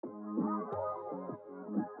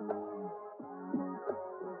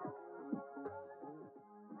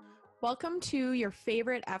Welcome to your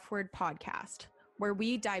favorite F Word podcast, where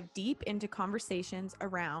we dive deep into conversations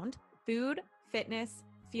around food, fitness,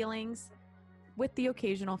 feelings, with the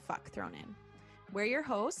occasional fuck thrown in. We're your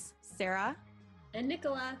hosts, Sarah and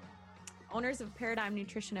Nicola, owners of Paradigm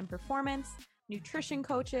Nutrition and Performance, nutrition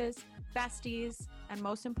coaches, besties, and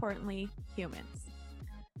most importantly, humans.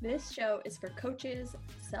 This show is for coaches,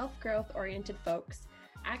 self-growth oriented folks,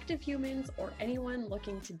 active humans, or anyone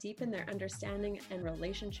looking to deepen their understanding and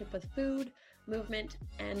relationship with food, movement,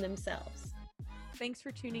 and themselves. Thanks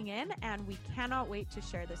for tuning in, and we cannot wait to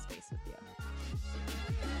share this space with you.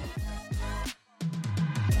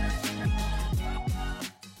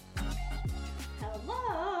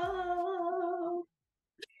 Hello.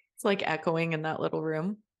 It's like echoing in that little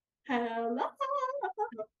room. Hello.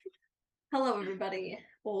 Hello, everybody.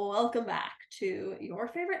 Welcome back to your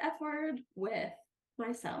favorite F Word with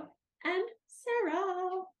myself and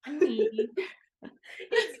Sarah. And me. It's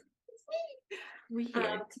me. We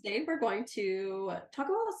here. Today we're going to talk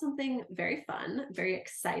about something very fun, very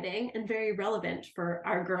exciting, and very relevant for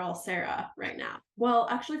our girl Sarah right now. Well,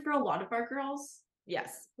 actually, for a lot of our girls.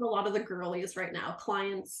 Yes. For a lot of the girlies right now,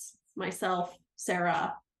 clients, myself,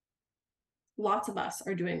 Sarah, lots of us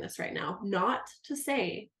are doing this right now. Not to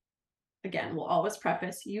say, again, we'll always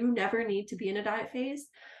preface, you never need to be in a diet phase,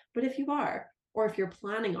 but if you are, or if you're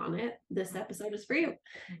planning on it, this episode is for you,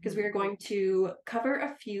 because we are going to cover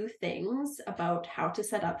a few things about how to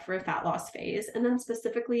set up for a fat loss phase, and then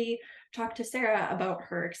specifically talk to Sarah about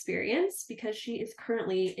her experience because she is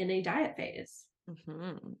currently in a diet phase.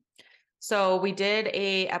 Mm-hmm. So we did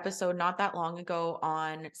a episode not that long ago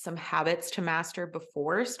on some habits to master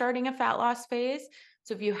before starting a fat loss phase.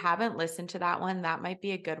 So if you haven't listened to that one, that might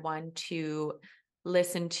be a good one to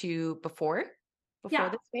listen to before this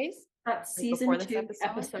phase. That's season 2,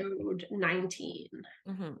 episode 19.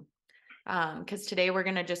 Because today we're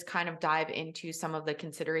going to just kind of dive into some of the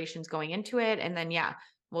considerations going into it. And then,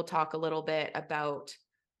 we'll talk a little bit about,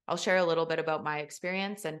 I'll share a little bit about my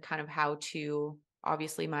experience and kind of how to,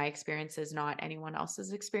 obviously my experience is not anyone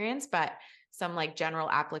else's experience, but some like general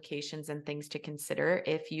applications and things to consider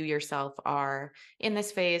if you yourself are in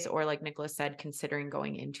this phase or, like Nicholas said, considering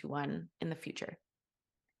going into one in the future.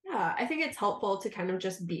 Yeah, I think it's helpful to kind of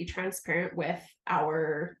just be transparent with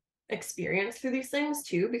our experience through these things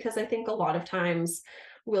too, because I think a lot of times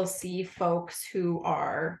we'll see folks who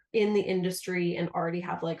are in the industry and already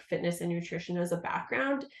have like fitness and nutrition as a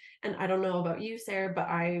background. And I don't know about you, Sarah, but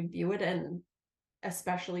I view it, and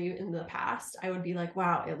especially in the past, I would be like,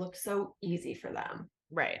 wow, it looks so easy for them.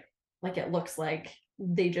 Right. Like it looks like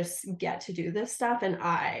they just get to do this stuff, and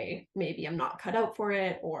maybe I'm not cut out for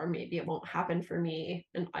it, or maybe it won't happen for me.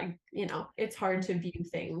 And it's hard to view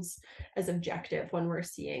things as objective when we're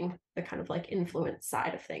seeing the kind of like influence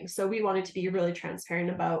side of things. So we wanted to be really transparent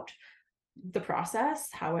about the process,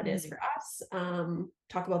 how it is for us,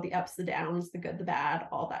 talk about the ups, the downs, the good, the bad,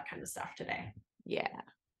 all that kind of stuff today. Yeah.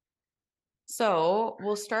 So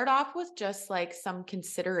we'll start off with just like some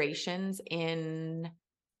considerations in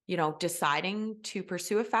deciding to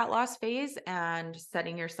pursue a fat loss phase and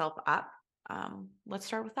setting yourself up. Let's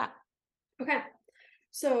start with that. Okay.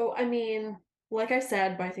 So, like I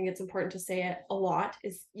said, but I think it's important to say it a lot,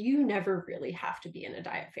 is you never really have to be in a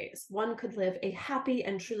diet phase. One could live a happy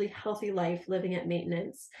and truly healthy life living at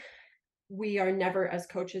maintenance. We are never, as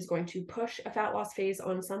coaches, going to push a fat loss phase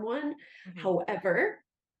on someone. However,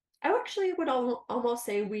 I actually would almost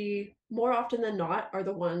say we, more often than not, are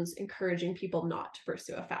the ones encouraging people not to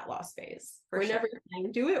pursue a fat loss phase. We're never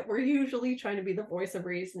saying do it. We're usually trying to be the voice of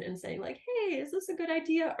reason and saying like, hey, is this a good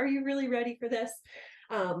idea? Are you really ready for this?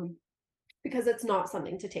 Because it's not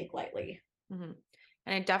something to take lightly. And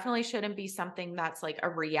it definitely shouldn't be something that's like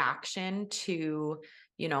a reaction to,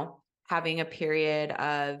 having a period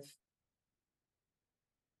of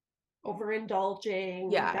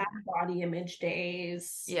overindulging, bad body image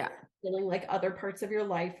days, feeling like other parts of your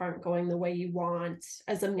life aren't going the way you want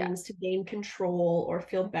as a means to gain control or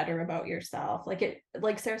feel better about yourself. Like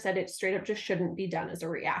Sarah said, it straight up just shouldn't be done as a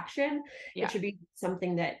reaction. It should be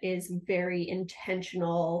something that is very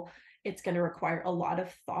intentional. It's going to require a lot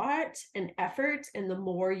of thought and effort, and the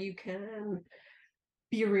more you can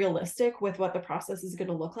be realistic with what the process is going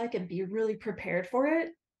to look like and be really prepared for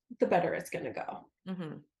it, the better it's going to go.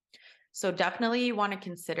 So definitely you want to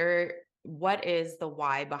consider, what is the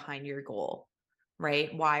why behind your goal,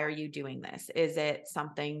 right? Why are you doing this? Is it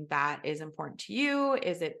something that is important to you?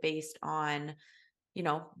 Is it based on,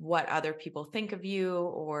 what other people think of you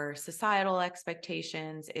or societal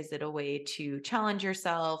expectations? Is it a way to challenge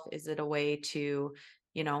yourself? Is it a way to,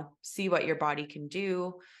 see what your body can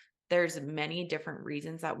do? There's many different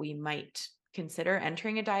reasons that we might consider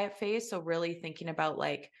entering a diet phase. So really thinking about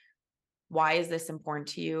like, why is this important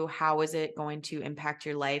to you? How is it going to impact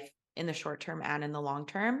your life in the short term and in the long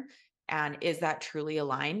term? And is that truly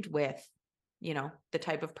aligned with, the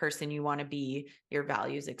type of person you want to be, your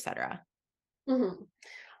values, etc.? Mhm.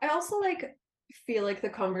 I also like feel like the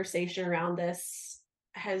conversation around this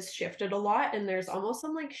has shifted a lot, and there's almost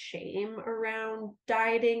some like shame around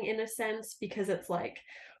dieting in a sense, because it's like,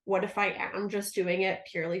 what if I am just doing it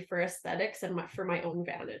purely for aesthetics and for my own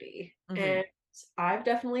vanity? Hmm. And I've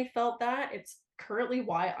definitely felt that. It's currently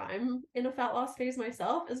why I'm in a fat loss phase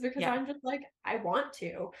myself, is because Yeah. I'm just like, I want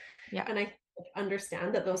to. Yeah. And I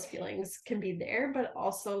understand that those feelings can be there, but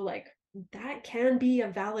also like that can be a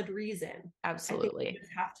valid reason. I think we Absolutely.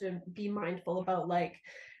 just have to be mindful about, like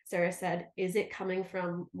Sarah said, is it coming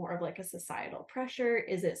from more of like a societal pressure?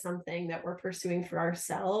 Is it something that we're pursuing for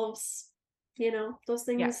ourselves? Those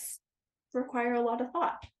things Yes. require a lot of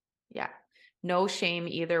thought. Yeah. No shame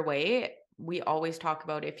either way. We always talk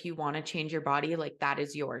about if you want to change your body, like that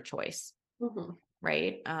is your choice, Mhm.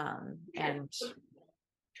 right? And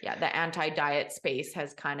yeah, the anti-diet space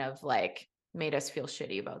has kind of like made us feel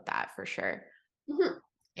shitty about that for sure. Mhm.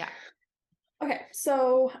 Yeah. Okay,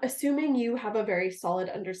 so assuming you have a very solid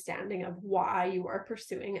understanding of why you are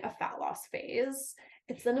pursuing a fat loss phase,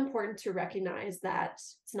 it's then important to recognize that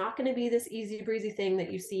it's not going to be this easy breezy thing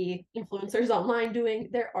that you see influencers online doing.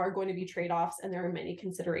 There are going to be trade-offs, and there are many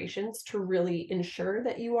considerations to really ensure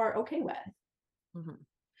that you are okay with.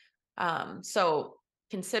 Mhm. So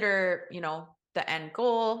consider, the end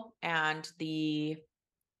goal and the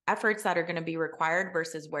efforts that are going to be required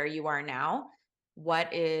versus where you are now.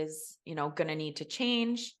 What is, going to need to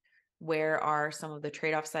change? Where are some of the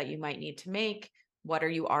trade-offs that you might need to make? What are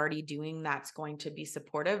you already doing that's going to be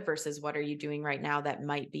supportive versus what are you doing right now that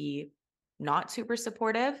might be not super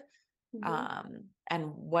supportive? Mhm.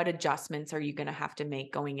 And what adjustments are you going to have to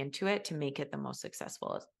make going into it to make it the most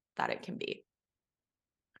successful that it can be?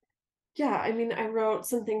 Yeah, I mean, I wrote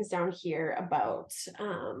some things down here about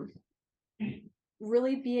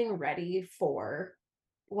really being ready for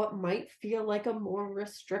what might feel like a more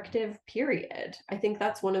restrictive period. I think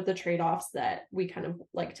that's one of the trade-offs that we kind of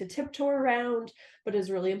like to tiptoe around, but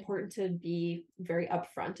is really important to be very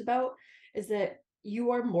upfront about, is that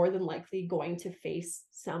you are more than likely going to face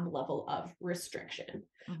some level of restriction.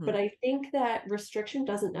 But Mhm. I think that restriction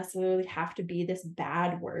doesn't necessarily have to be this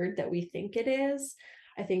bad word that we think it is.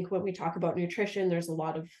 I think when we talk about nutrition, there's a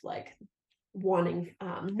lot of like wanting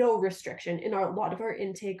no restriction in a lot of our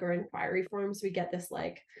intake or inquiry forms. We get this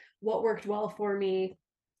like, what worked well for me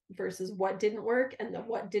versus what didn't work, and the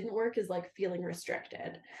what didn't work is like feeling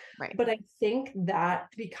restricted. Right. But I think that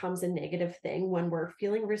becomes a negative thing when we're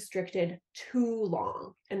feeling restricted too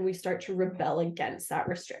long and we start to rebel against that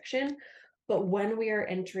restriction. But when we are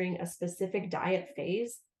entering a specific diet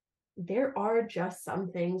phase, there are just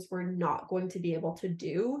some things we're not going to be able to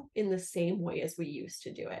do in the same way as we used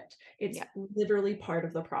to do it. It's Yeah. literally part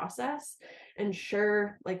of the process. And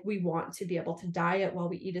sure, like we want to be able to diet while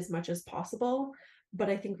we eat as much as possible. But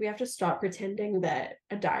I think we have to stop pretending that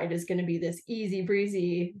a diet is going to be this easy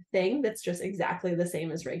breezy thing that's just exactly the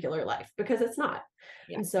same as regular life, because it's not.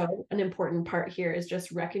 Yeah. And so an important part here is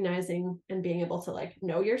just recognizing and being able to like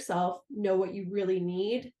know yourself, know what you really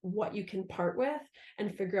need, what you can part with,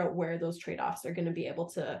 and figure out where those trade-offs are going to be able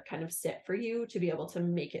to kind of sit for you to be able to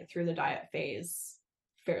make it through the diet phase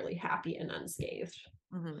fairly happy and unscathed.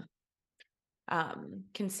 Mhm.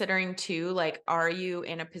 Considering too, like, are you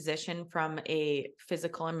in a position from a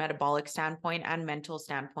physical and metabolic standpoint and mental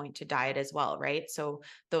standpoint to diet as well, right? So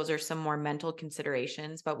those are some more mental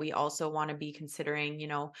considerations, but we also want to be considering,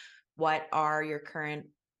 what are your current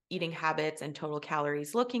eating habits and total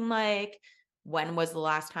calories looking like? When was the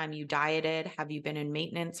last time you dieted? Have you been in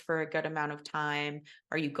maintenance for a good amount of time?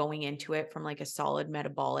 Are you going into it from like a solid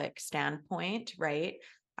metabolic standpoint, right?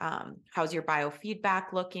 How's your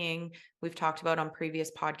biofeedback looking? We've talked about on previous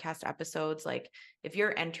podcast episodes, like if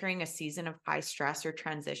you're entering a season of high stress or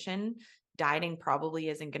transition, dieting probably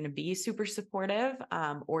isn't going to be super supportive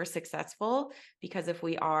or successful, because if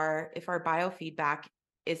our biofeedback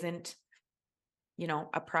isn't,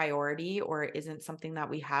 a priority or isn't something that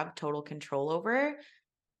we have total control over,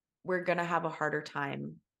 we're going to have a harder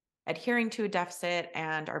time adhering to a deficit,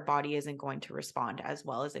 and our body isn't going to respond as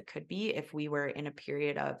well as it could be if we were in a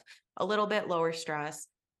period of a little bit lower stress,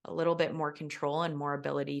 a little bit more control, and more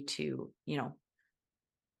ability to,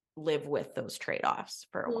 live with those trade-offs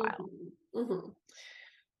for a while. Mhm, mhm.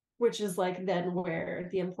 Which is like then where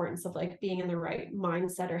the importance of like being in the right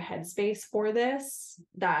mindset or headspace for this,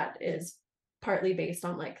 that is partly based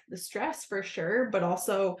on like the stress for sure, but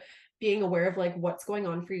also being aware of like what's going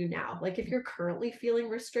on for you now. Like if you're currently feeling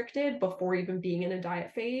restricted before even being in a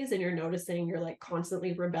diet phase and you're noticing you're like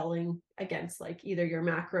constantly rebelling against like either your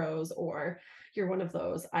macros or you're one of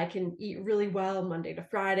those, I can eat really well Monday to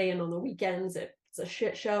Friday and on the weekends it's a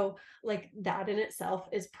shit show, like that in itself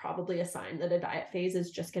is probably a sign that a diet phase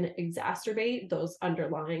is just going to exacerbate those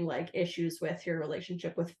underlying like issues with your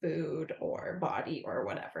relationship with food or body or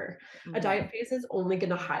whatever. A Mhm. diet phase is only going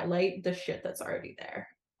to highlight the shit that's already there.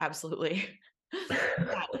 Absolutely.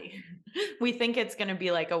 Exactly. We think it's going to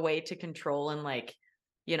be like a way to control and like,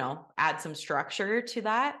 add some structure to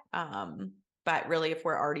that. But really, if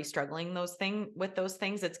we're already struggling with those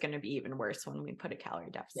things, it's going to be even worse when we put a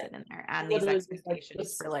calorie deficit in there and these Literally just like expectations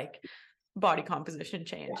this, for like body composition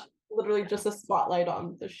change. yeah, literally just a spotlight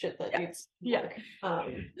on the shit that Yeah. needs to Yeah.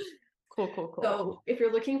 work. Cool. So if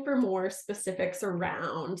you're looking for more specifics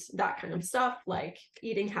around that kind of stuff, like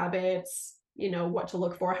eating habits, what to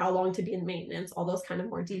look for, how long to be in maintenance, all those kind of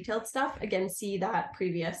more detailed stuff, again, see that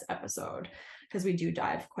previous episode because we do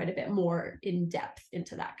dive quite a bit more in depth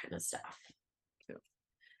into that kind of stuff.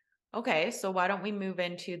 Okay, so why don't we move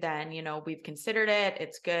into then, we've considered it,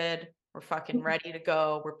 it's good, we're fucking ready to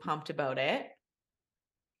go, we're pumped about it.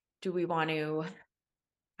 Do we want to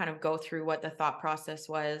kind of go through what the thought process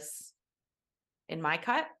was in my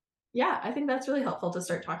cut? Yeah, I think that's really helpful to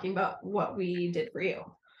start talking about what we did for you.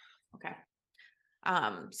 Okay.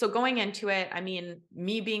 So going into it, I mean,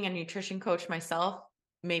 me being a nutrition coach myself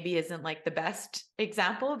maybe isn't like the best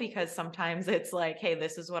example because sometimes it's like, hey,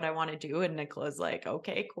 this is what I want to do. And Nicola's like,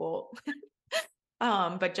 okay, cool.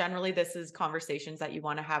 But generally this is conversations that you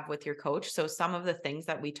want to have with your coach. So some of the things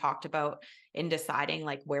that we talked about in deciding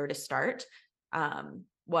like where to start,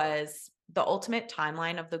 was the ultimate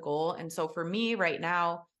timeline of the goal. And so for me right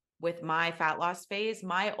now with my fat loss phase,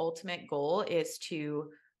 my ultimate goal is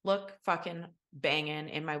to look fucking banging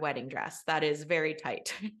in my wedding dress. That is very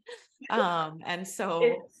tight. And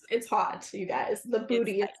so It's hot, you guys. The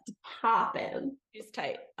booty is popping. she's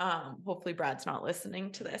tight. Hopefully Brad's not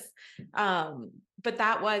listening to this. But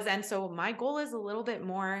that was, and so my goal is a little bit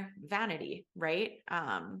more vanity, right?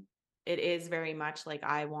 It is very much like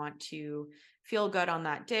I want to feel good on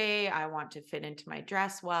that day. I want to fit into my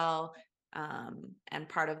dress well. And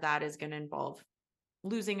part of that is going to involve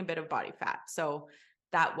losing a bit of body fat. So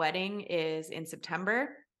that wedding is in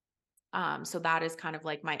September. So that is kind of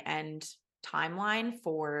like my end timeline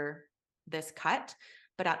for this cut.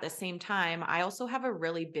 But at the same time, I also have a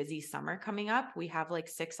really busy summer coming up. We have like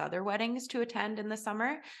 6 other weddings to attend in the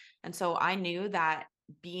summer. And so I knew that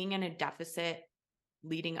being in a deficit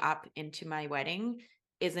leading up into my wedding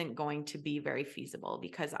isn't going to be very feasible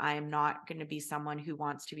because I am not going to be someone who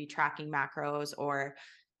wants to be tracking macros or,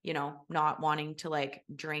 not wanting to like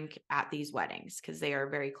drink at these weddings because they are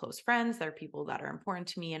very close friends. They're people that are important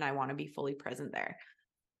to me and I want to be fully present there.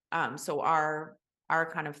 So our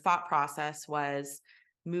kind of thought process was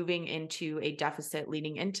moving into a deficit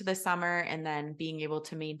leading into the summer and then being able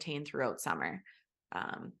to maintain throughout summer.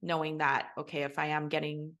 Knowing that, okay, if I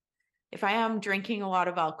am drinking a lot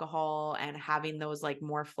of alcohol and having those like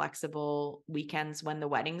more flexible weekends when the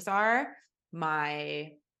weddings are,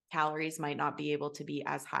 my calories might not be able to be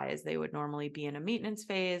as high as they would normally be in a maintenance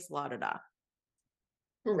phase, la da da.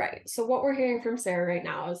 Right. So what we're hearing from Sarah right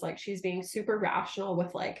now is like she's being super rational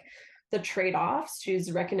with like the trade-offs.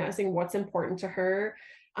 She's recognizing what's important to her.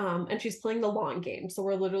 And she's playing the long game. So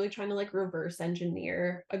we're literally trying to like reverse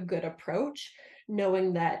engineer a good approach,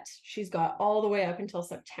 knowing that she's got all the way up until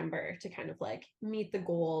September to kind of like meet the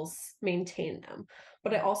goals, maintain them.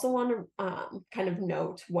 But I also want to kind of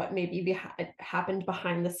note what maybe happened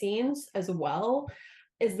behind the scenes as well,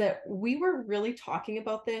 is that we were really talking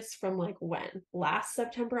about this from like when last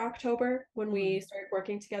September, October, when we started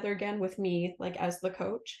working together again with me, like as the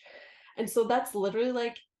coach. And so that's literally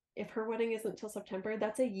like, if her wedding isn't till September,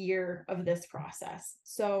 that's a year of this process.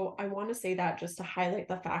 So I want to say that just to highlight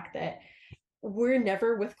the fact that we're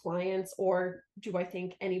never with clients, or do I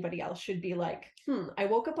think anybody else should be like, I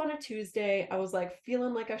woke up on a Tuesday, I was like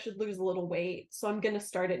feeling like I should lose a little weight, so I'm going to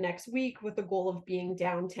start it next week with the goal of being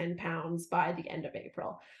down 10 pounds by the end of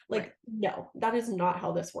April. Like, right. No, that is not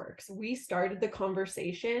how this works. We started the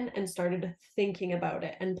conversation and started thinking about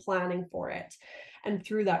it and planning for it. And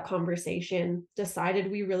through that conversation,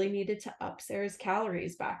 decided we really needed to up Sarah's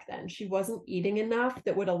calories back then. She wasn't eating enough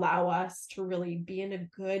that would allow us to really be in a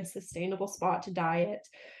good, sustainable spot to diet.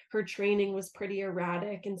 Her training was pretty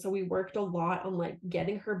erratic. And so we worked a lot on like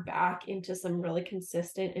getting her back into some really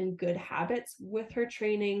consistent and good habits with her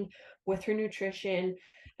training, with her nutrition.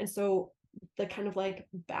 And so the kind of like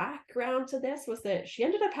background to this was that she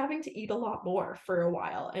ended up having to eat a lot more for a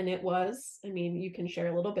while. And it was, I mean, you can share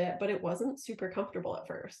a little bit, but it wasn't super comfortable at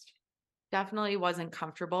first. Definitely wasn't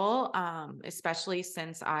comfortable, especially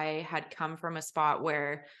since I had come from a spot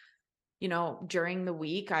where, during the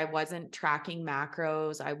week, I wasn't tracking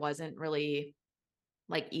macros. I wasn't really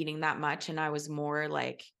like eating that much. And I was more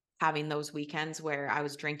like having those weekends where I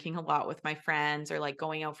was drinking a lot with my friends or like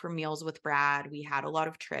going out for meals with Brad. We had a lot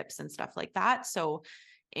of trips and stuff like that. So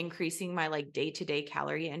increasing my like day-to-day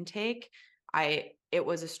calorie intake, it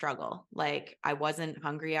was a struggle. Like I wasn't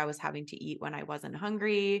hungry. I was having to eat when I wasn't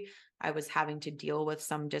hungry. I was having to deal with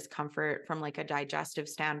some discomfort from like a digestive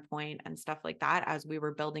standpoint and stuff like that as we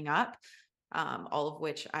were building up. All of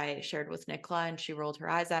which I shared with Nicola and she rolled her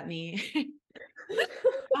eyes at me.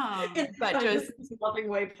 In the But just kindest, loving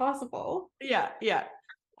way possible. yeah, yeah.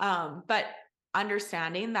 But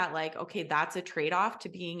understanding that like, okay, that's a trade-off to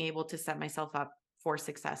being able to set myself up for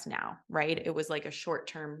success now, right? It was like a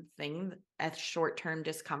short-term thing, a short-term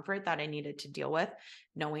discomfort that I needed to deal with,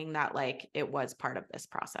 knowing that like it was part of this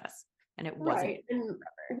process and it wasn't Right. And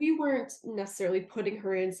forever. we weren't necessarily putting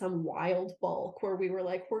her in some wild bulk where we were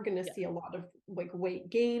like, we're going to Yeah. see a lot of like weight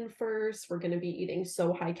gain first. We're going to be eating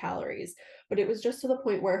so high calories. But it was just to the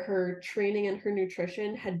point where her training and her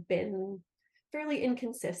nutrition had been fairly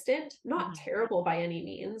inconsistent, not Mhm. terrible by any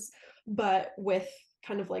means, but with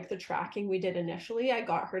kind of like the tracking we did initially, I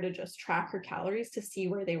got her to just track her calories to see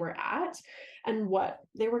where they were at and what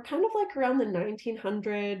they were kind of like around the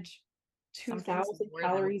 1900 Sometimes 2,000 more than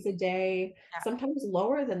calories a day, yeah, sometimes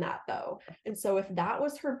lower than that though. And so if that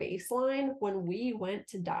was her baseline when we went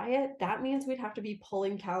to diet, that means we'd have to be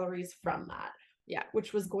pulling calories from that, yeah,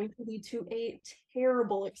 which was going to lead to a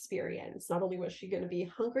terrible experience. Not only was she going to be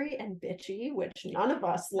hungry and bitchy, which none of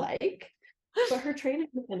us like, but her training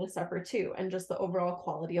was going to suffer too. And just the overall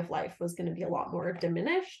quality of life was going to be a lot more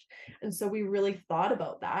diminished. And so we really thought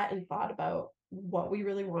about that and thought about what we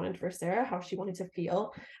really wanted for Sarah, how she wanted to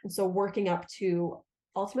feel. And so working up to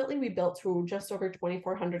ultimately, we built to just over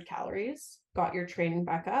 2,400 calories, got your training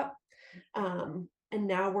back up. And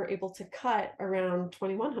now we're able to cut around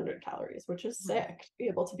 2,100 calories, which is Mhm. sick to be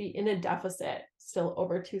able to be in a deficit still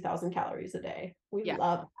over 2,000 calories a day. We Yeah,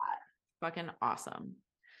 love fucking awesome.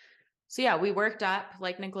 So yeah, we worked up,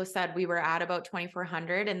 like Nicola said, we were at about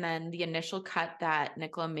 2,400. And then the initial cut that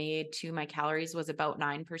Nicola made to my calories was about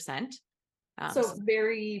 9%. so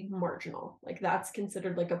very marginal. Like that's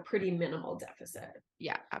considered like a pretty minimal deficit.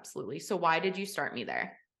 Yeah, absolutely. So why did you start me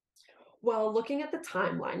there? Well, looking at the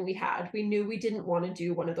timeline we had, we knew we didn't want to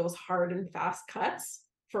do one of those hard and fast cuts.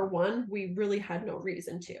 For one, we really had no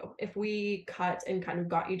reason to. If we cut and kind of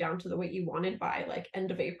got you down to the weight you wanted by like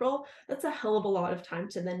end of April, that's a hell of a lot of time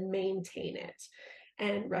to then maintain it.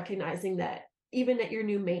 And recognizing that even at your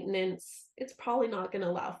new maintenance, it's probably not going to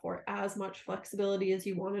allow for as much flexibility as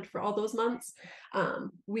you wanted for all those months.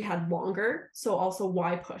 We had longer. So, also,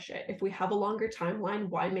 why push it? If we have a longer timeline,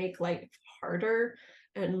 why make life harder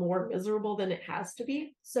and more miserable than it has to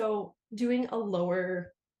be? So, doing a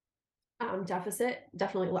lower deficit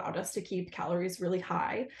definitely allowed us to keep calories really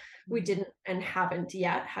high. We Mhm. didn't and haven't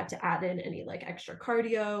yet had to add in any like extra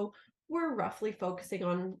cardio. We're roughly focusing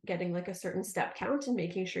on getting like a certain step count and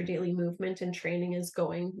making sure daily movement and training is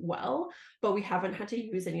going well, but we haven't had to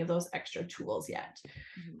use any of those extra tools yet.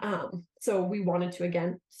 Mhm. So we wanted to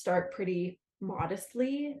again start pretty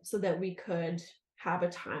modestly so that we could have a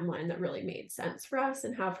timeline that really made sense for us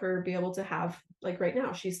and have her be able to have, like right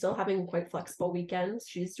now she's still having quite flexible weekends,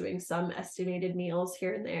 she's doing some estimated meals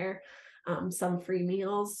here and there, some free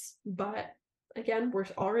meals, but again we're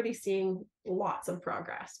already seeing lots of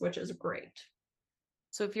progress, which is great.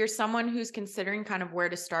 So if you're someone who's considering kind of where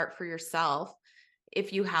to start for yourself,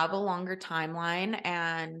 if you have a longer timeline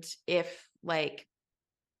and if like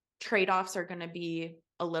trade-offs are going to be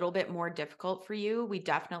a little bit more difficult for you, we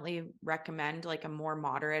definitely recommend like a more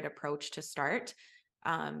moderate approach to start.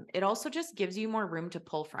 It also just gives you more room to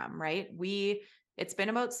pull from, right? It's been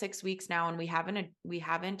about 6 weeks now and we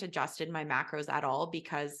haven't adjusted my macros at all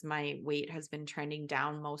because my weight has been trending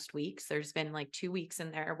down most weeks. There's been like 2 weeks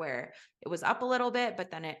in there where it was up a little bit,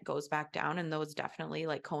 but then it goes back down, and those definitely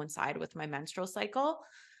like coincide with my menstrual cycle.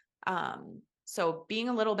 So being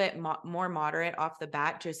a little bit more moderate off the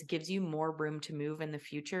bat just gives you more room to move in the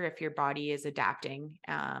future if your body is adapting,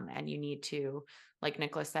 and you need to, like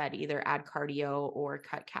Nicola said, either add cardio or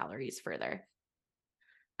cut calories further.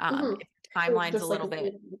 Mhm. If timeline's a Just like little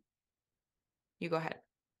bit, you go ahead.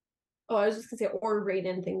 oh, I was just gonna say, or rate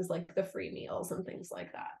in things like the free meals and things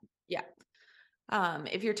like that. Yeah.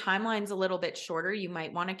 If your timeline's a little bit shorter, you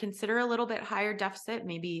might want to consider a little bit higher deficit,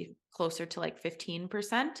 maybe closer to like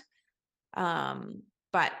 15%.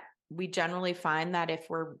 But we generally find that if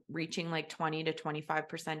we're reaching like 20 to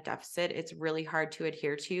 25% deficit, it's really hard to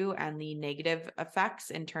adhere to. And the negative effects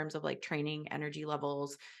in terms of like training, energy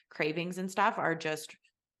levels, cravings and stuff are just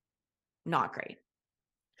not great.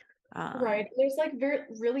 Right. There's like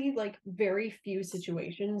really like very few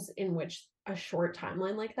situations in which a short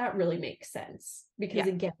timeline like that really makes sense. Because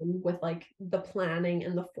Yeah. again, with like the planning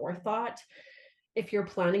and the forethought, if you're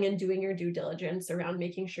planning and doing your due diligence around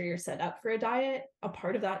making sure you're set up for a diet, a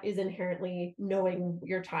part of that is inherently knowing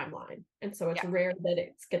your timeline. And so it's Yeah. rare that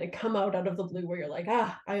it's going to come out of the blue where you're like,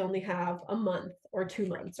 I only have a month or 2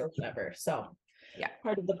 months or whatever. So Yeah.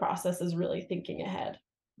 part of the process is really thinking ahead.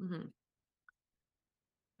 Mm-hmm.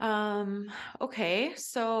 Okay.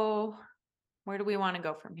 So where do we want to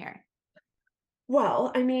go from here?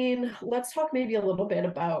 Well, I mean, let's talk maybe a little bit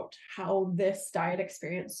about how this diet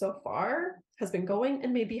experience so far has been going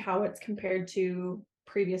and maybe how it's compared to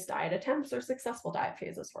previous diet attempts or successful diet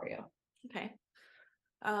phases for you. Okay.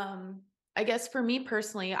 I guess for me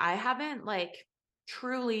personally, I haven't like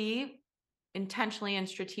truly intentionally and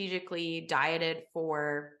strategically dieted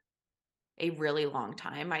for a really long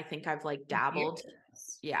time. I think I've like dabbled.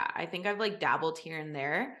 Years. Yeah, I think I've like dabbled here and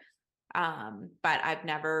there. But I've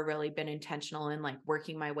never really been intentional in like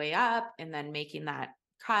working my way up and then making that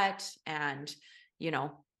cut and, you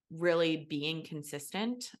know, really being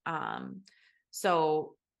consistent.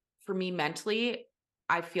 So for me mentally,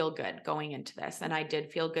 I feel good going into this. And I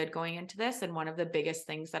did feel good going into this. And one of the biggest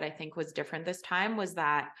things that I think was different this time was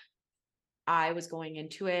that I was going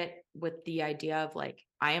into it with the idea of like,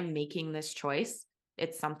 I am making this choice.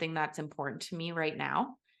 It's something that's important to me right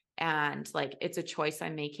now. And like, it's a choice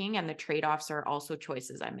I'm making, and the trade offs are also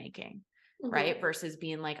choices I'm making. Right. Mm-hmm. Versus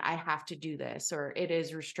being like, I have to do this, or it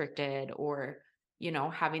is restricted, or, you know,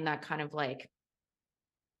 having that kind of like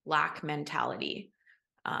lack mentality.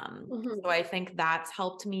 So Mm-hmm. I think that's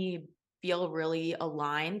helped me feel really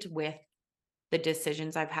aligned with the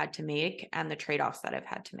decisions I've had to make and the trade offs that I've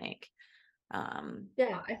had to make.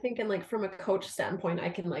 Yeah, I think, and like from a coach standpoint, I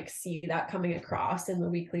can like see that coming across in the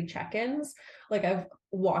weekly check-ins. Like I've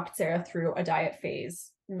walked Sarah through a diet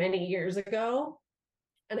phase many years ago.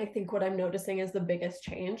 And I think what I'm noticing is the biggest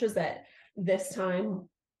change is that this time,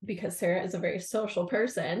 because Sarah is a very social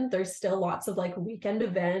person, there's still lots of like weekend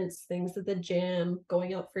events, things at the gym,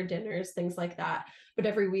 going out for dinners, things like that. But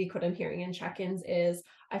every week, what I'm hearing in check ins is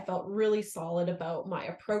I felt really solid about my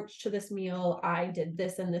approach to this meal. I did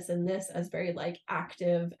this and this and this as very like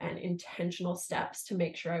active and intentional steps to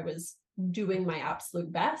make sure I was doing my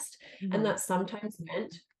absolute best. And mhm, that sometimes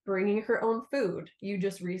meant bringing her own food. You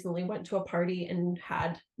just recently went to a party and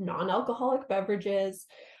had non-alcoholic beverages,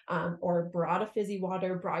 or brought a fizzy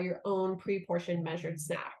water, brought your own pre-portioned measured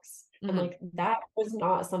snacks. And mhm, like that was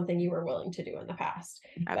not something you were willing to do in the past.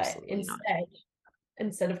 But absolutely not.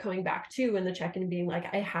 instead of coming back to in the check-in being like,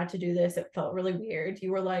 I had to do this, it felt really weird.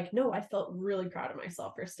 You were like, no, I felt really proud of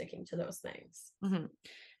myself for sticking to those things. Mhm.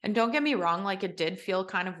 And don't get me wrong, like it did feel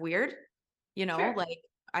kind of weird, Sure. like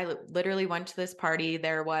literally went to this party.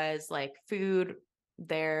 There was like food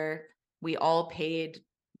there. We all paid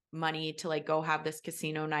money to like go have this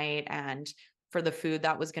casino night and for the food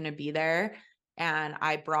that was going to be there. And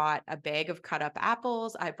I brought a bag of cut up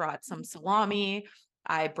apples. I brought some salami.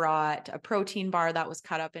 I brought a protein bar that was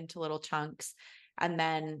cut up into little chunks. And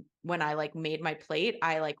then when I like made my plate,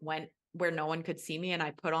 I like went where no one could see me and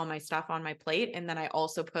I put all my stuff on my plate. And then I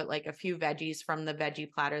also put like a few veggies from the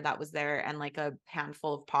veggie platter that was there and like a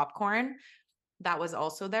handful of popcorn that was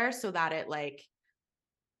also there so that it like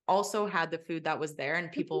also had the food that was there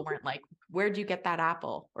and people weren't like, where'd you get that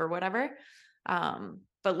apple or whatever.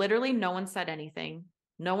 But literally no one said anything.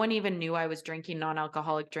 No one even knew I was drinking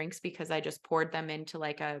non-alcoholic drinks because I just poured them into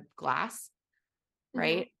like a glass. Mm-hmm.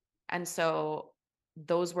 Right. And so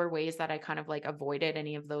those were ways that I kind of like avoided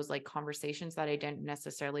any of those like conversations that I didn't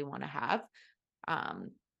necessarily want to have.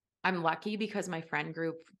 Um, I'm lucky because my friend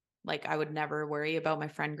group, like I would never worry about my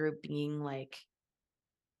friend group being like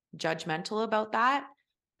judgmental about that.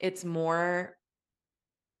 It's more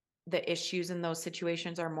the issues in those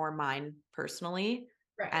situations are more mine personally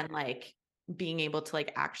Right. and like being able to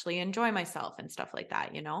like actually enjoy myself and stuff like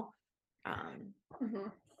that, you know? Um, Mm-hmm.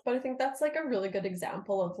 But I think that's like a really good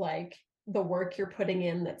example of like the work you're putting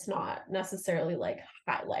in that's not necessarily like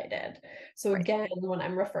highlighted. So right. again, when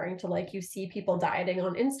I'm referring to like you see people dieting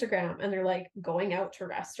on Instagram and they're like going out to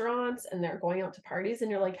restaurants and they're going out to parties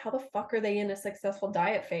and you're like, how the fuck are they in a successful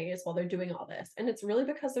diet phase while they're doing all this? And it's really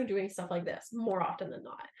because they're doing stuff like this more often than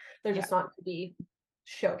not. They're Yeah, just not to be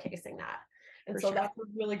showcasing that. And for so sure. that's a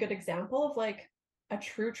really good example of like a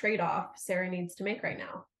true trade-off Sarah needs to make right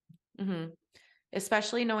now. Mhm.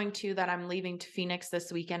 especially knowing too that I'm leaving to Phoenix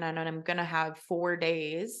this weekend and I'm going to have 4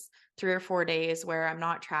 days, 3 or 4 days where I'm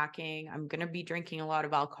not tracking. I'm going to be drinking a lot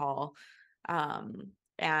of alcohol.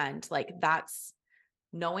 And like that's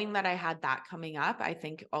knowing that I had that coming up, I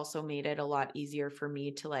think also made it a lot easier for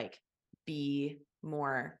me to like be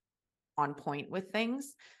more on point with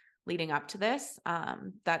things leading up to this.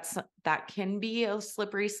 That can be a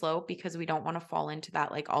slippery slope because we don't want to fall into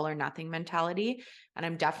that like all or nothing mentality. And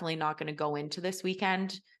I'm definitely not going to go into this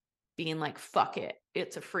weekend being like, fuck it,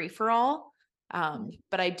 it's a free for all.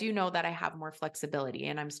 But I do know that I have more flexibility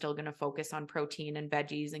and I'm still going to focus on protein and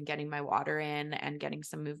veggies and getting my water in and getting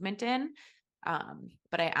some movement in.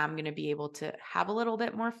 But I am going to be able to have a little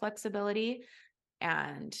bit more flexibility,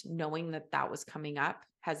 and knowing that that was coming up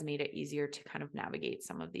has made it easier to kind of navigate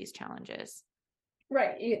some of these challenges.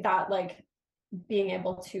 Right. That like being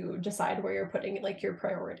able to decide where you're putting like your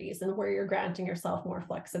priorities and where you're granting yourself more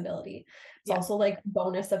flexibility. It's Yeah. also like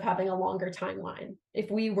bonus of having a longer timeline.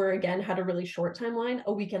 If we were again had a really short timeline,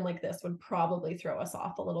 a weekend like this would probably throw us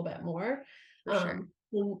off a little bit more. For sure.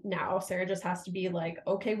 Now Sarah just has to be like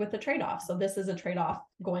okay with the trade-off. So this is a trade-off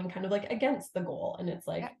going kind of like against the goal. And it's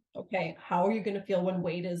like, okay, how are you going to feel when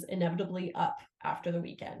weight is inevitably up after the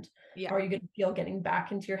weekend? Yeah. How are you going to feel getting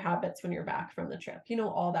back into your habits when you're back from the trip?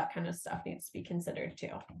 All that kind of stuff needs to be considered too.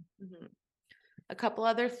 Mm-hmm. A couple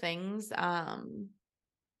other things.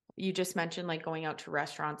 You just mentioned like going out to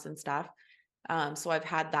restaurants and stuff. So I've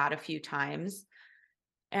had that a few times.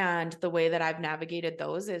 And the way that I've navigated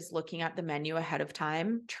those is looking at the menu ahead of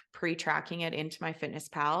time, pre-tracking it into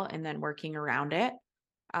MyFitnessPal, and then working around it.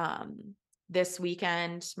 This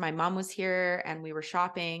weekend, my mom was here and we were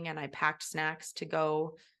shopping and I packed snacks to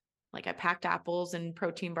go. Like I packed apples and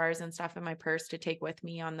protein bars and stuff in my purse to take with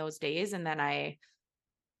me on those days. And then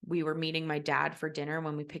we were meeting my dad for dinner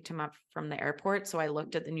when we picked him up from the airport. So I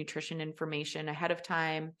looked at the nutrition information ahead of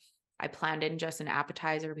time. I planned in just an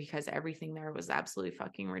appetizer because everything there was absolutely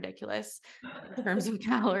fucking ridiculous in terms of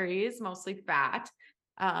calories, mostly fat.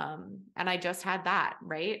 And I just had that,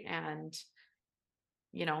 right? And,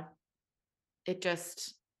 you know,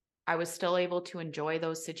 I was still able to enjoy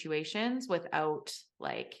those situations without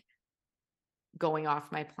like going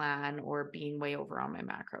off my plan or being way over on my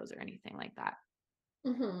macros or anything like that.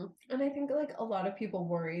 And I think like a lot of people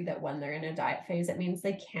worry that when they're in a diet phase, it means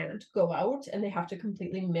they can't go out and they have to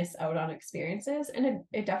completely miss out on experiences. And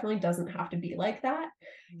it definitely doesn't have to be like that.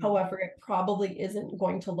 However, it probably isn't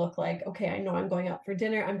going to look like, okay, I know I'm going out for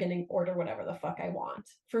dinner. I'm going to order whatever the fuck I want.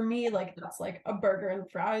 For me, like that's like a burger and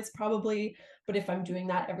fries probably. But if I'm doing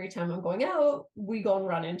that every time I'm going out, we go and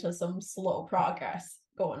run into some slow progress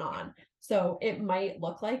going on. So it might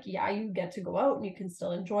look like, yeah, you get to go out and you can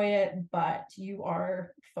still enjoy it, but you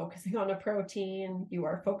are focusing on a protein, you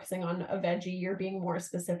are focusing on a veggie, you're being more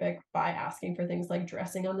specific by asking for things like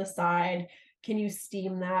dressing on the side. Can you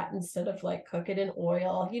steam that instead of like cook it in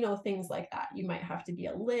oil? Things like that. You might have to be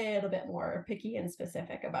a little bit more picky and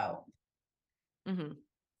specific about. Mm-hmm.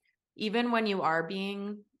 Even when you are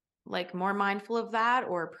being like more mindful of that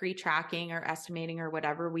or pre-tracking or estimating or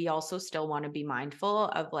whatever, we also still want to be mindful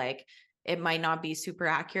of like, it might not be super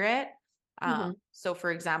accurate. So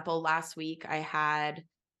for example, last week I had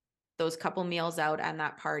those couple meals out at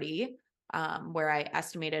that party, where I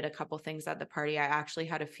estimated a couple things at the party. I actually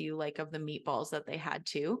had a few like of the meatballs that they had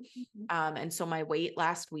too. And so my weight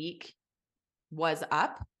last week was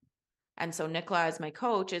up. And so Nicola, as my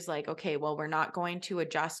coach, is like, okay, well, we're not going to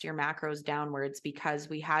adjust your macros downwards because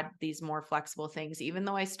we had these more flexible things, even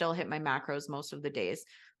though I still hit my macros most of the days.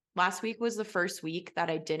 Last week was the first week that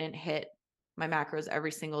I didn't hit my macros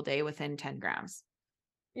every single day within 10 grams.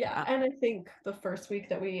 Yeah. And I think the first week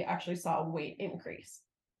that we actually saw weight increase.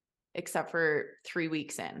 Except for 3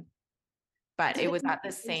 weeks in. But it was at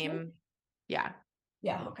the same, yeah.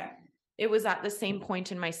 Yeah. Okay. It was at the same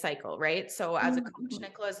point in my cycle, right? So as a coach,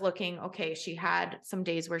 Nicola is looking, okay, she had some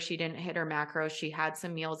days where she didn't hit her macros. She had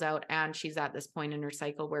some meals out and she's at this point in her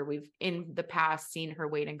cycle where we've in the past seen her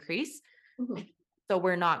weight increase. So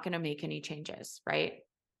we're not going to make any changes, right?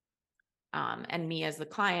 And me as the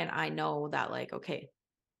client, I know that like, okay,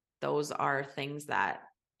 those are things that,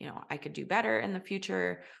 I could do better in the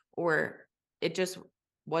future, or it just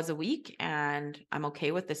was a week and I'm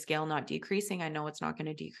okay with the scale not decreasing. I know it's not going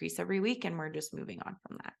to decrease every week and we're just moving on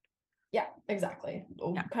from that. Yeah, exactly.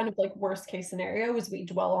 Yeah. Kind of like worst case scenario is we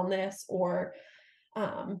dwell on this or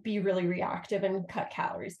be really reactive and cut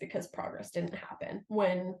calories because progress didn't happen.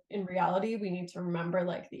 When in reality, we need to remember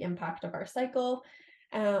like the impact of our cycle.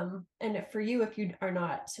 And for you, if you are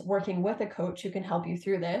not working with a coach who can help you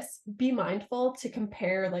through this, be mindful to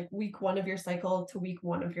compare like week 1 of your cycle to week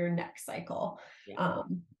 1 of your next cycle.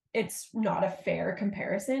 it's not a fair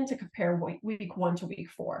comparison to compare week 1 to week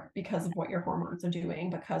 4 because of what your hormones are doing,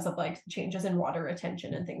 because of like changes in water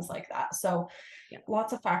retention and things like that. So Yeah.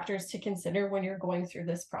 lots of factors to consider when you're going through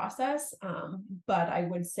this process. But I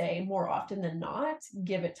would say more often than not,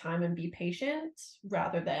 give it time and be patient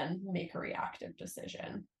rather than make a reactive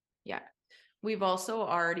decision. Yeah. We've also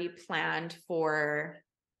already planned for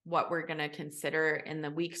what we're going to consider in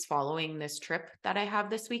the weeks following this trip that I have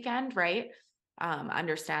this weekend, right?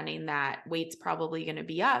 Understanding that weight's probably going to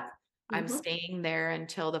be up. I'm Mhm. staying there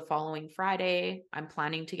until the following Friday. I'm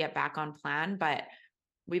planning to get back on plan, but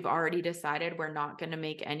we've already decided we're not going to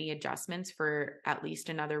make any adjustments for at least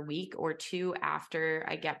another week or two after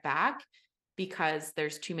I get back because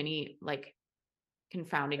there's too many like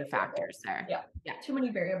confounding factors there. Yeah. Yeah. Too many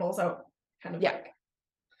variables out, kind of Yeah. like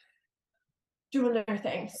doing their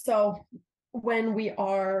thing. So when we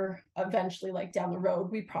are eventually like down the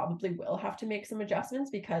road, we probably will have to make some adjustments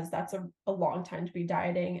because that's a long time to be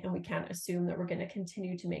dieting, and we can't assume that we're going to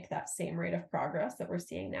continue to make that same rate of progress that we're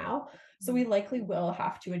seeing now. So we likely will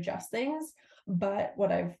have to adjust things. But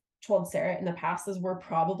what I've told Sarah in the past is we're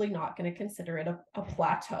probably not going to consider it a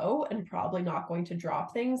plateau, and probably not going to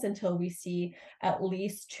drop things until we see at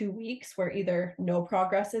least 2 weeks where either no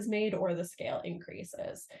progress is made or the scale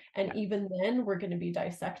increases. And even then, we're going to be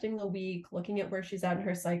dissecting the week, looking at where she's at in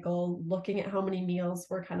her cycle, looking at how many meals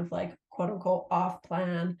were kind of like quote unquote off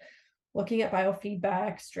plan, looking at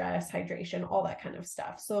biofeedback, stress, hydration, all that kind of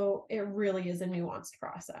stuff. So it really is a nuanced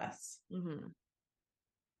process. Mm-hmm.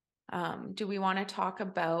 Do we want to talk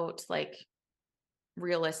about like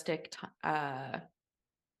realistic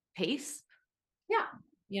pace? Yeah.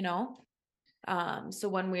 You know, so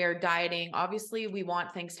when we are dieting, obviously we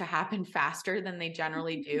want things to happen faster than they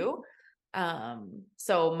generally do.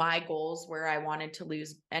 So my goals were I wanted to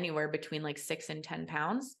lose anywhere between like 6 and 10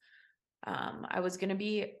 pounds. I was going to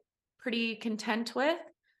be pretty content with.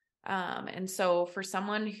 And so for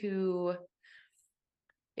someone who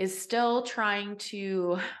is still trying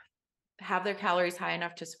to have their calories high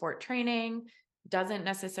enough to support training, doesn't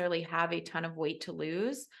necessarily have a ton of weight to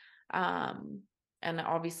lose. And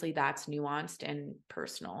obviously that's nuanced and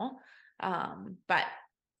personal. But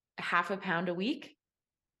half a pound a week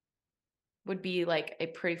would be like a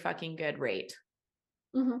pretty fucking good rate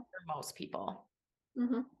Mm-hmm. for most people.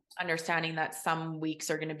 Mm-hmm. Understanding that some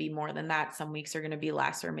weeks are going to be more than that, some weeks are going to be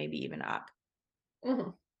less, or maybe even up. Mm-hmm.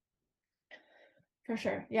 For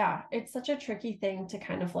sure. Yeah. It's such a tricky thing to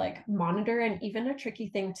kind of like monitor, and even a tricky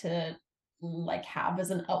thing to like have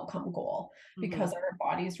as an outcome goal, because our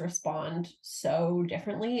bodies respond so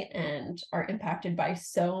differently and are impacted by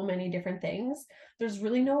so many different things. There's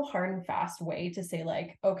really no hard and fast way to say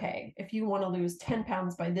like, okay, if you want to lose 10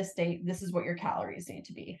 pounds by this date, this is what your calories need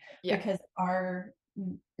to be. Yeah. Because our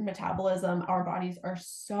metabolism, our bodies are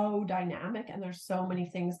so dynamic, and there's so many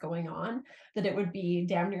things going on that it would be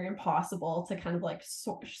damn near impossible to kind of like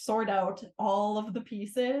sort out all of the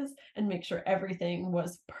pieces and make sure everything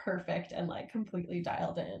was perfect and like completely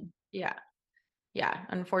dialed in. Yeah. Yeah.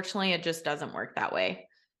 Unfortunately, it just doesn't work that way.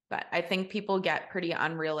 But I think people get pretty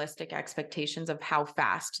unrealistic expectations of how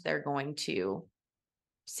fast they're going to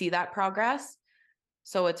see that progress.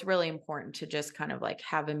 So it's really important to just kind of like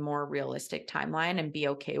have a more realistic timeline and be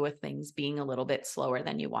okay with things being a little bit slower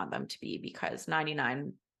than you want them to be, because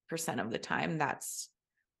 99% of the time, that's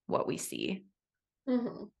what we see.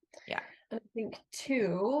 Mm-hmm. Yeah. I think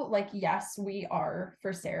too, like, yes, we are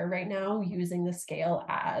for Sarah right now using the scale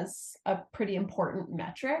as a pretty important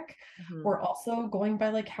metric. Mm-hmm. We're also going by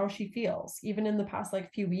like how she feels. Even in the past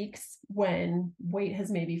like few weeks when weight has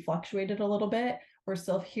maybe fluctuated a little bit, we're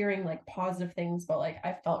still hearing like positive things, but like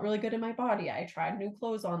I felt really good in my body. I tried new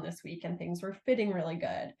clothes on this week and things were fitting really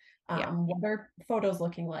good. Yeah. What are photos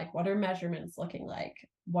looking like? What are measurements looking like?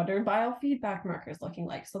 What are biofeedback markers looking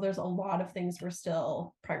like? So there's a lot of things we're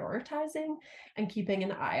still prioritizing and keeping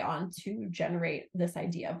an eye on to generate this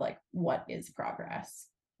idea of like, what is progress?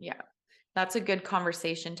 Yeah. That's a good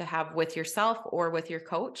conversation to have with yourself or with your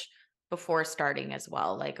coach before starting as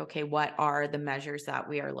well. Like, okay, what are the measures that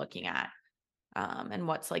we are looking at? And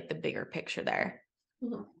what's like the bigger picture there?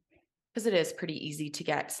 Mhm. Because it is pretty easy to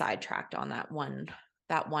get sidetracked on that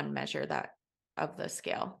one measure that of the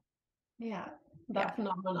scale. Yeah, Yeah. that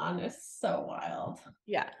phenomenon is so wild.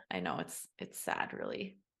 Yeah. I know it's sad,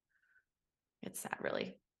 really. It's sad,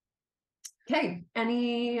 really. Okay,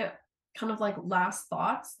 any kind of like last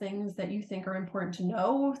thoughts, things that you think are important to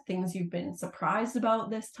know, things you've been surprised about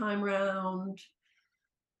this time round?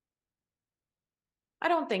 I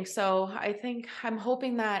don't think so. I think I'm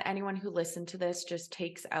hoping that anyone who listened to this just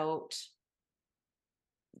takes out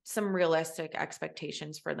some realistic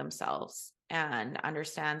expectations for themselves and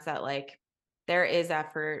understands that like there is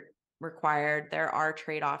effort required. There are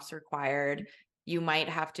trade-offs required. You might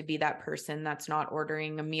have to be that person that's not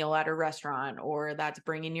ordering a meal at a restaurant, or that's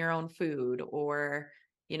bringing your own food, or,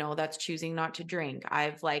 you know, that's choosing not to drink.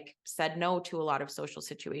 I've like said no to a lot of social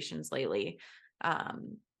situations lately.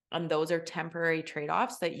 And those are temporary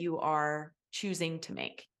trade-offs that you are choosing to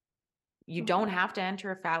make. You don't have to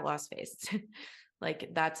enter a fat loss phase. Like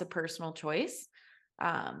that's a personal choice.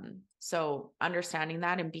 So understanding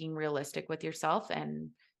that and being realistic with yourself and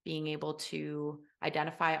being able to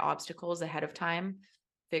identify obstacles ahead of time,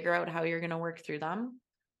 figure out how you're going to work through them,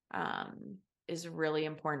 is really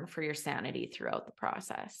important for your sanity throughout the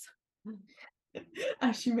process.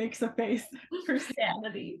 She makes a face for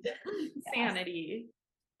sanity. Sanity.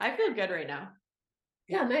 I feel good right now.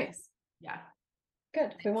 Yeah, nice. Yeah.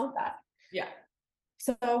 Good. We want that. Yeah.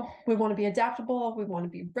 So we want to be adaptable. We want to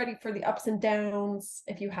be ready for the ups and downs.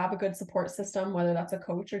 If you have a good support system, whether that's a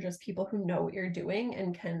coach or just people who know what you're doing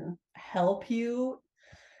and can help you,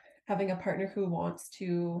 having a partner who wants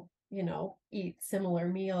to, you know, eat similar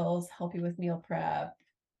meals, help you with meal prep,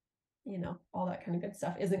 you know, all that kind of good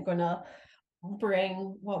stuff isn't going to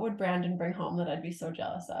bring, what would Brandon bring home that I'd be so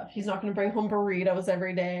jealous of? He's not going to bring home burritos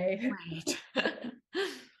every day. Right.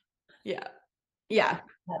 Yeah. Yeah.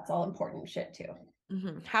 That's all important shit too.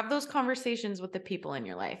 Have those conversations with the people in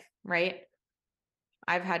your life, right?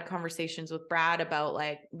 I've had conversations with Brad about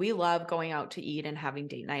like, we love going out to eat and having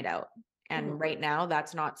date night out. And right now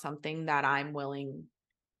that's not something that I'm willing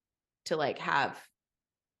to like have.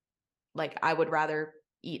 Like I would rather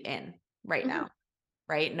eat in right now,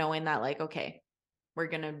 right? Knowing that like, okay, we're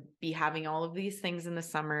going to be having all of these things in the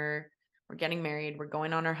summer. We're getting married. We're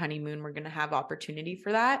going on our honeymoon. We're going to have opportunity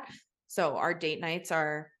for that. So our date nights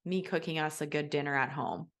are me cooking us a good dinner at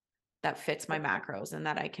home that fits my macros and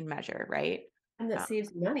that I can measure, right? And that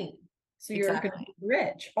saves money. So you're Exactly. going to be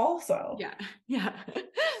rich also. Yeah. Yeah.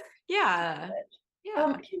 Yeah.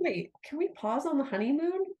 Yeah. Can we pause on the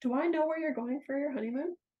honeymoon? Do I know where you're going for your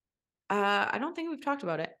honeymoon? I don't think we've talked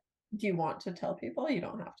about it. Do you want to tell people? You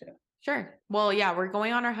don't have to. Sure. Well, yeah, we're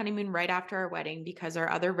going on our honeymoon right after our wedding because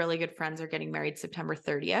our other really good friends are getting married September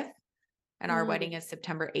 30th and our wedding is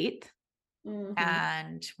September 8th.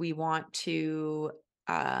 And we want to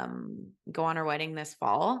go on our wedding this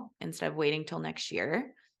fall instead of waiting till next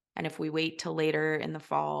year. And if we wait till later in the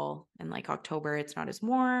fall in like October, it's not as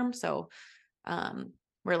warm. So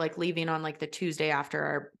we're like leaving on like the Tuesday after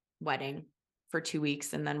our wedding for 2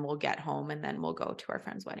 weeks, and then we'll get home and then we'll go to our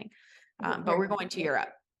friend's wedding. But we're going to Europe.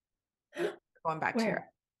 We're going back to Europe.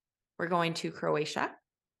 We're going to Croatia.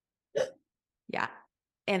 Yeah.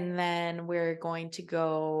 And then we're going to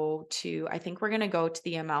go to, I think we're going to go to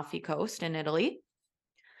the Amalfi Coast in Italy.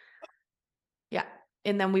 Yeah.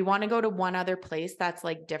 And then we want to go to one other place that's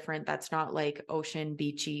like different. That's not like ocean,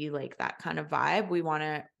 beachy, like that kind of vibe.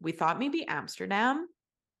 We thought maybe Amsterdam.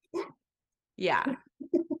 Yeah.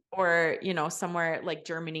 Or, you know, somewhere like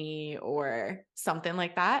Germany or something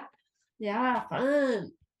like that. Yeah,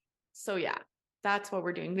 fun. So yeah, that's what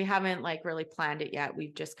we're doing. We haven't like really planned it yet.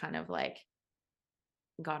 We've just kind of like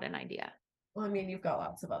got an idea. Well, I mean, you've got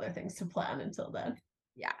lots of other things to plan until then.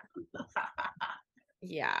 Yeah.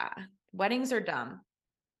 Yeah. Weddings are dumb.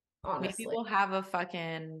 Honestly. Maybe we'll have a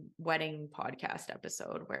fucking wedding podcast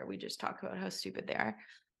episode where we just talk about how stupid they are.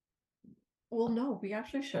 Well, no, we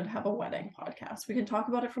actually should have a wedding podcast. We can talk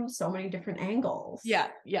about it from so many different angles. Yeah.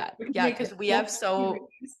 Yeah. Yeah. Because we have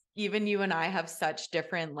even you and I have such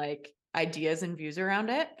different like ideas and views around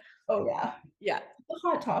it. Oh, yeah. Yeah. It's a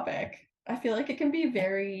hot topic. I feel like it can be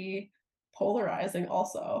very polarizing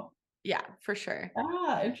also. Yeah, for sure.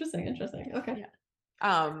 Interesting. Okay.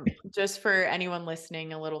 Yeah. Just for anyone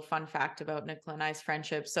listening, a little fun fact about Nicola and I's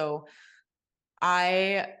friendship. So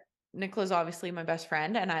Nicola's obviously my best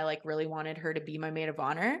friend and I like really wanted her to be my maid of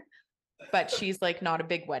honor, but she's like not a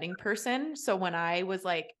big wedding person. So when I was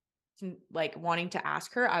like wanting to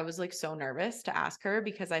ask her, I was like so nervous to ask her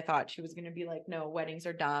because I thought she was going to be like, no, weddings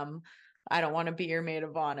are dumb. I don't want to be your maid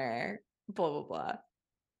of honor, blah, blah, blah.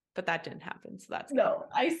 But that didn't happen. So that's no,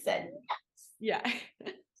 I said yes. Yeah.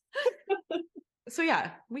 So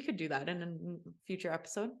yeah, we could do that in a future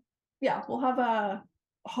episode. Yeah, we'll have a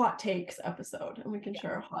hot takes episode and we can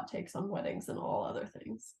share our hot takes on weddings and all other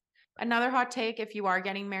things. Another hot take, if you are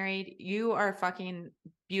getting married, you are fucking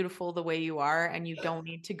beautiful the way you are and you don't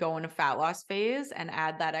need to go in a fat loss phase and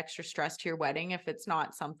add that extra stress to your wedding if it's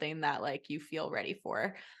not something that like you feel ready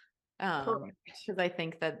for. Because I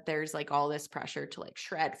think that there's like all this pressure to like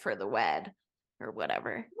shred for the wed or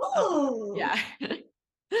whatever. Oh, yeah.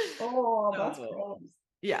 Oh, that's gross.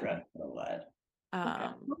 Yeah. Shred for the wed. Okay.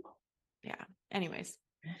 Yeah. Anyways.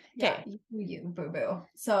 Yeah, Okay. you boo boo.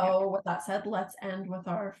 So with that said, let's end with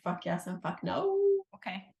our fuck yes and fuck no.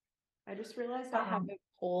 Okay. I just realized I have a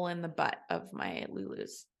hole in the butt of my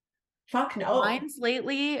Lulus. Fuck no. Lines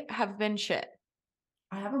lately have been shit.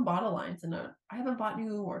 I haven't bought Aligns I haven't bought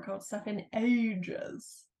new workout stuff in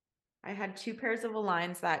ages. I had 2 pairs of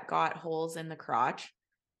Aligns that got holes in the crotch.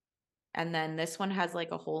 And then this one has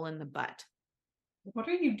like a hole in the butt. What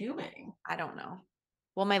are you doing? I don't know.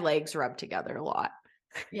 Well, my legs rub together a lot.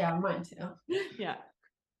 Yeah, mine too. Yeah.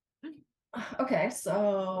 Okay,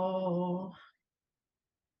 so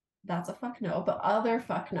that's a fuck no, but other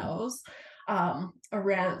fuck no's. A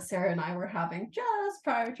rant Sarah and I were having just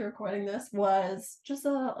prior to recording this was just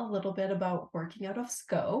a little bit about working out of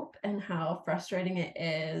scope and how frustrating it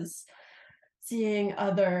is seeing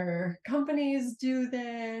other companies do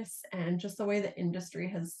this and just the way the industry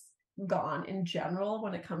has gone in general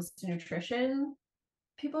when it comes to nutrition.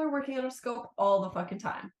 People are working out of scope all the fucking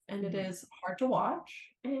time, and it is hard to watch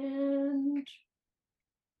and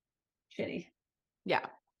shitty. Yeah.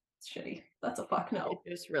 It's shitty. That's a fuck no.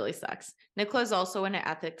 It just really sucks. Nicola's also in an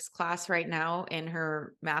ethics class right now in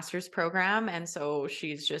her master's program. And so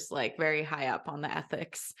she's just like very high up on the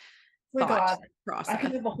ethics My God, process. I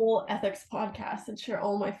could have a whole ethics podcast and share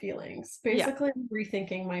all my feelings. Basically,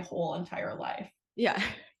 rethinking my whole entire life. Yeah.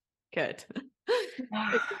 Good.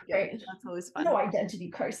 Great. That's always fun. No identity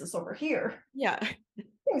crisis over here. Yeah.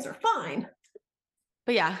 Things are fine.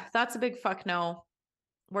 But yeah, that's a big fuck no.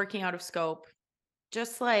 Working out of scope.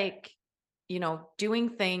 Just like, doing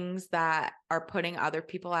things that are putting other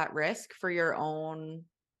people at risk for your own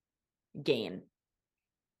gain.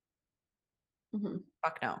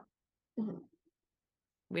 Fuck no.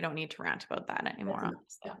 We don't need to rant about that anymore.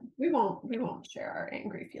 Yeah, we won't share our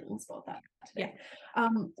angry feelings about that today.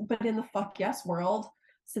 But in the fuck yes world,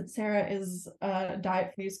 since Sarah is a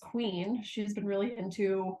diet phase queen, she's been really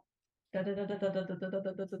into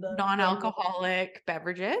non-alcoholic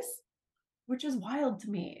beverages, which is wild to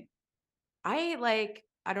me. I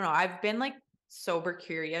don't know. I've been like sober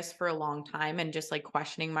curious for a long time and just like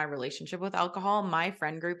questioning my relationship with alcohol. My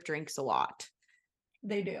friend group drinks a lot.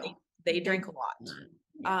 They do. They drink a lot.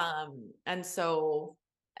 Yeah. And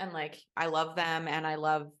like I love them and I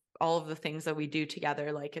love all of the things that we do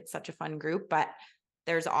together. Like it's such a fun group, but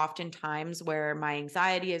there's often times where my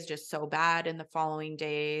anxiety is just so bad in the following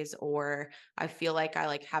days, or I feel like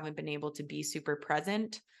I haven't been able to be super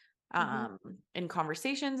present in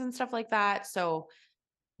conversations and stuff like that. So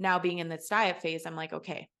now being in this diet phase, I'm like,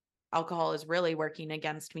 okay, alcohol is really working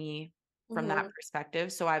against me from that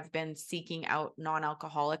perspective. So I've been seeking out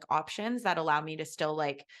non-alcoholic options that allow me to still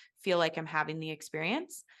feel like I'm having the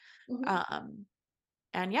experience.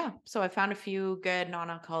 And yeah, so I found a few good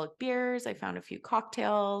non-alcoholic beers. I found a few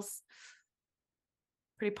cocktails.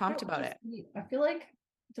 Pretty pumped about it. I feel like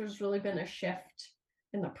there's really been a shift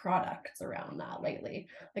in the products around that lately.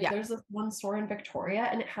 There's this one store in Victoria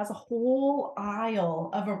and it has a whole aisle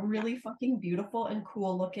of a really fucking beautiful and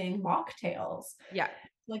cool looking mocktails. Yeah.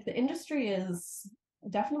 The industry is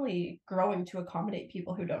definitely growing to accommodate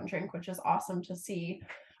people who don't drink, which is awesome to see.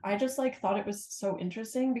 I just thought it was so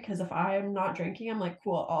interesting because if I'm not drinking, I'm like,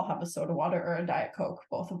 cool, I'll have a soda water or a Diet Coke,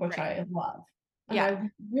 both of which I love. And I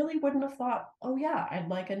really wouldn't have thought, oh yeah, I'd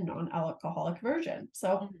like a non-alcoholic version.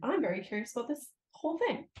 So I'm very curious about this whole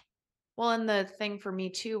thing. Well, and the thing for me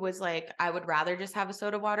too was I would rather just have a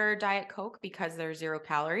soda water or Diet Coke because they're 0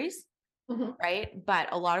 calories. Right.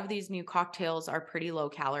 But a lot of these new cocktails are pretty low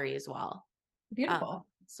calorie as well. Beautiful.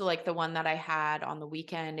 So the one that I had on the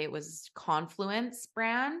weekend, it was Confluence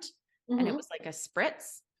brand and it was like a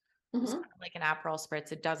spritz. It was kind of like an Aperol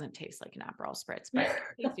spritz. It doesn't taste like an Aperol spritz, but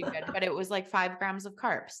it tasted good. But it was 5 grams of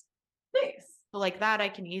carbs. Nice. So that I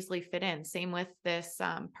can easily fit in. Same with this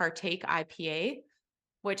Partake IPA,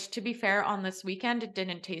 which to be fair, on this weekend, it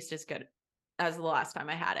didn't taste as good as the last time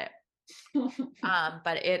I had it.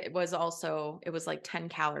 But it was 10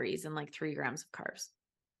 calories and 3 grams of carbs.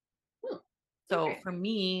 So for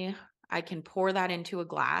me, I can pour that into a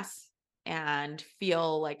glass and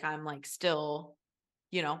feel like I'm still,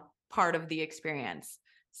 part of the experience.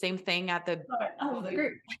 Same thing at the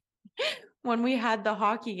group. When we had the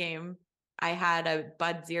hockey game, I had a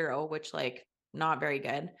Bud Zero, which not very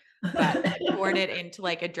good, but I poured it into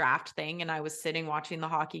a draft thing. And I was sitting watching the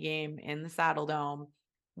hockey game in the Saddle Dome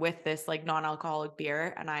with this non-alcoholic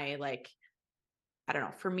beer. And I don't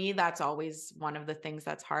know, for me, that's always one of the things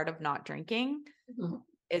that's hard of not drinking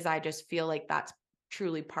is I just feel like that's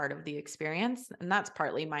truly part of the experience. And that's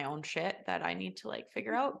partly my own shit that I need to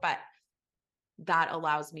figure out, but that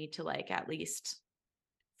allows me to at least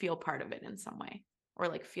feel part of it in some way. or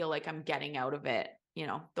like feel like I'm getting out of it,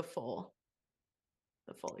 the full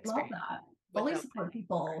Love experience that. Fully without. support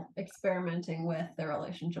people experimenting with their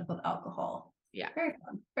relationship with alcohol. Yeah. Very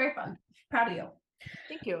fun. Very fun. Proud of you.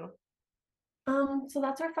 Thank you. So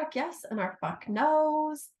that's our fuck yes and our fuck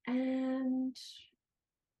no's, and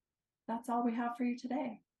that's all we have for you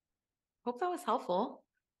today. Hope that was helpful.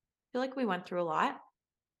 I feel like we went through a lot.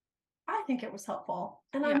 I think it was helpful,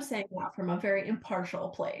 and Yeah. I'm saying that from a very impartial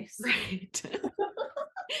place. Right.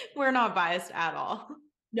 We're not biased at all.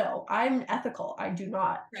 No, I'm ethical. I do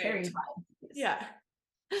not carry Right. biases. Yeah.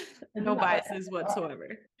 And No not like biases ethical.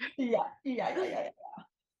 whatsoever. Yeah.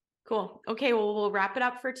 Cool. Okay, well, we'll wrap it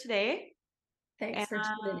up for today. Thanks for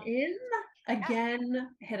tuning in. Again,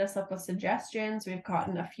 hit us up with suggestions. We've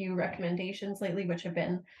gotten a few recommendations lately, which have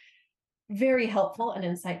been very helpful and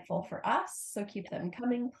insightful for us. So keep them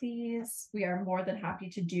coming, please. We are more than happy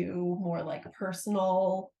to do more like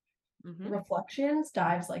personal reflections,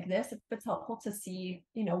 dives like this, if it's helpful to see,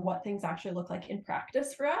 what things actually look like in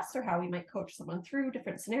practice for us, or how we might coach someone through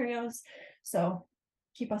different scenarios. So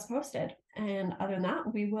keep us posted. And other than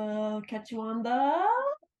that, we will catch you on the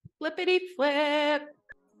Flippity flip.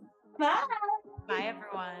 bye. Bye,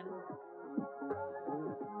 everyone.